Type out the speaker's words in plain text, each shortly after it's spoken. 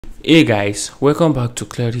Hey guys, welcome back to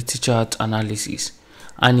Clarity Chart Analysis,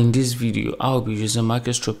 and in this video I'll be using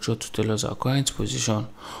market structure to tell us our current position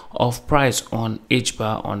of price on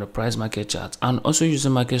HBAR on the price market chart, and also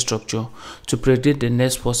using market structure to predict the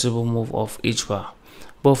next possible move of HBAR.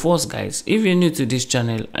 But first guys, if you're new to this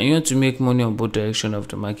channel and you want to make money on both directions of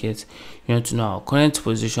the market, you want to know our current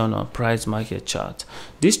position on price market chart,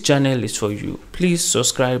 this channel is for you. Please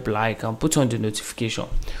subscribe, like, and put on the notification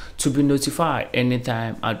to be notified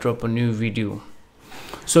anytime I drop a new video.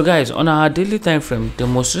 So guys, on our daily time frame, the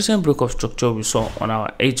most recent break of structure we saw on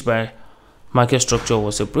our HBAR market structure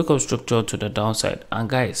was a break of structure to the downside. And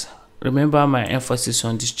guys, remember my emphasis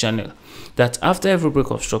on this channel that after every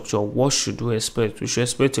break of structure, what should we expect? We should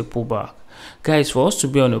expect a pullback. Guys, for us to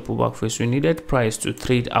be on a pullback phase, we needed price to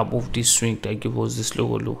trade above this swing that gave us this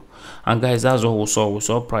lower low. And guys, that's what we saw. We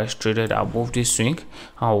saw price traded above this swing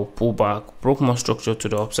and we'll pull back, broke more structure to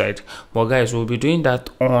the upside. But guys, we'll be doing that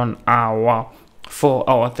on our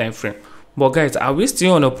 4-hour time frame. But guys, are we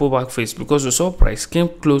still on a pullback phase? Because we saw price came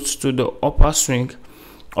close to the upper swing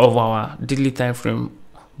of our daily time frame,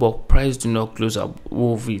 but price do not close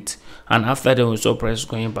above it, and after that we saw price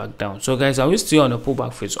going back down. So guys, are we still on a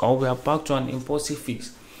pullback phase, or we are back to an impulsive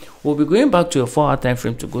phase? We'll be going back to a 4-hour time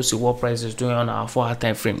frame to go see what price is doing on our 4-hour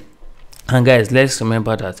time frame. And guys, let's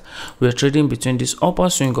remember that we're trading between this upper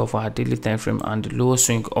swing of our daily time frame and the lower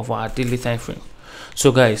swing of our daily time frame.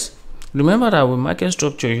 So guys, remember that with market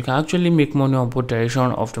structure, you can actually make money on both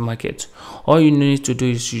directions of the market. All you need to do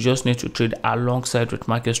is you just need to trade alongside with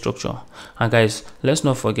market structure. And guys, let's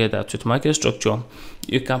not forget that with market structure,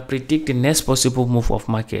 you can predict the next possible move of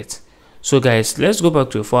market. So guys, let's go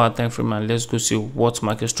back to a 4-hour time frame and let's go see what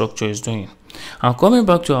market structure is doing. And coming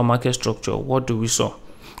back to our market structure, what do we saw?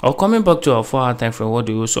 Or coming back to our 4-hour time frame, what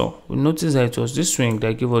do we saw? We noticed that it was this swing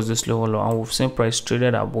that gave us this lower low, and we've seen price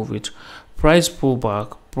traded above it. Price pull back,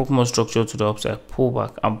 broke more structure to the upside, pull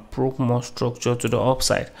back, and broke more structure to the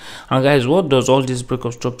upside. And guys, what does all this break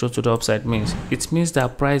of structure to the upside means? It means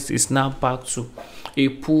that price is now back to a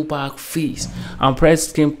pullback phase, and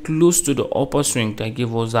price came close to the upper swing that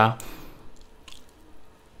gave us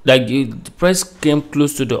the price came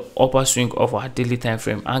close to the upper swing of our daily time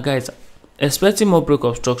frame. And guys, expecting more break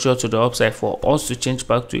of structure to the upside for us to change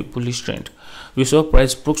back to a bullish trend, we saw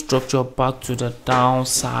price broke structure back to the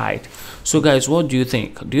downside. So guys, what do you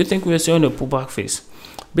think? Do you think we're still in a pullback phase?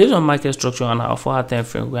 Based on market structure and our 4-hour time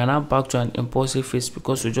frame, we are now back to an impulsive phase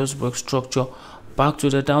because we just broke structure back to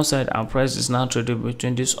the downside, and price is now trading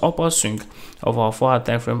between this upper swing of our 4-hour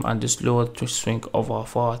time frame and this lower swing of our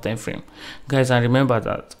 4-hour time frame. Guys, and remember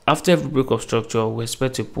that after every break of structure, we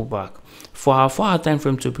expect a pullback. For our 4-hour time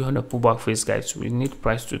frame to be on a pullback phase, guys, we need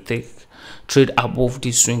price to trade above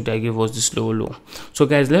this swing that gave us this lower low. So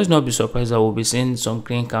guys, let's not be surprised that we'll be seeing some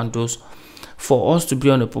green candles for us to be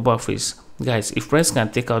on a pullback phase. Guys, if price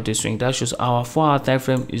can take out this swing, that shows our 4-hour time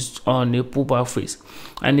frame is on a pullback phase.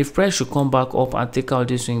 And if price should come back up and take out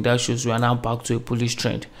this swing, that shows we are now back to a bullish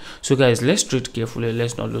trend. So guys, let's trade carefully.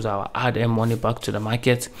 Let's not lose our hard-earned money back to the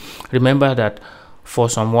market. Remember that for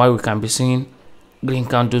some while we can be seeing green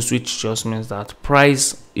candles, which just means that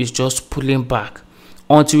price is just pulling back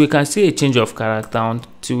until we can see a change of character,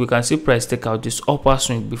 until we can see price take out this upper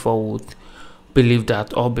swing before we would believe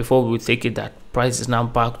that, or before we take it that price is now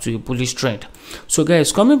back to a bullish trend. So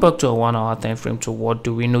guys, coming back to a 1-hour time frame, to what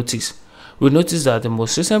do we notice? We notice that the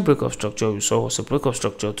most recent break of structure we saw was a break of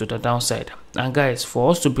structure to the downside. And guys,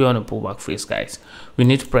 for us to be on a pullback phase, guys, we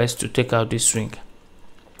need price to take out this swing.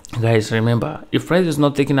 Guys, remember, if price is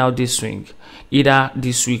not taking out this swing either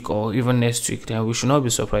this week or even next week, then we should not be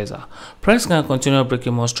surprised that price can continue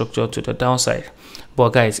breaking more structure to the downside. But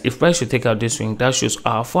guys, if price should take out this swing, that shows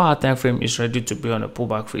our 4-hour time frame is ready to be on a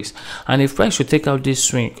pullback phase. And if price should take out this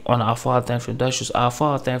swing on our 4-hour time frame, that shows our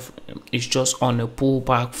 4-hour time frame is just on a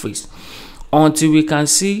pullback phase until we can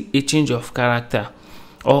see a change of character,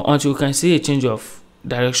 or until we can see a change of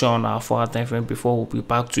direction on our 4-hour time frame before we'll be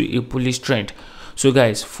back to a bullish trend. So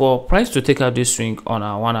guys, for price to take out this swing on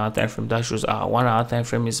our 1-hour time frame, that shows our 1-hour time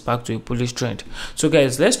frame is back to a bullish trend. So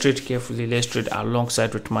guys, let's trade carefully. Let's trade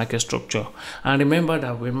alongside with market structure. And remember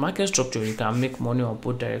that with market structure, you can make money on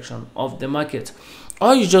both directions of the market.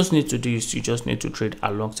 All you just need to do is you just need to trade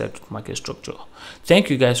alongside with market structure. Thank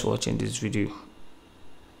you guys for watching this video.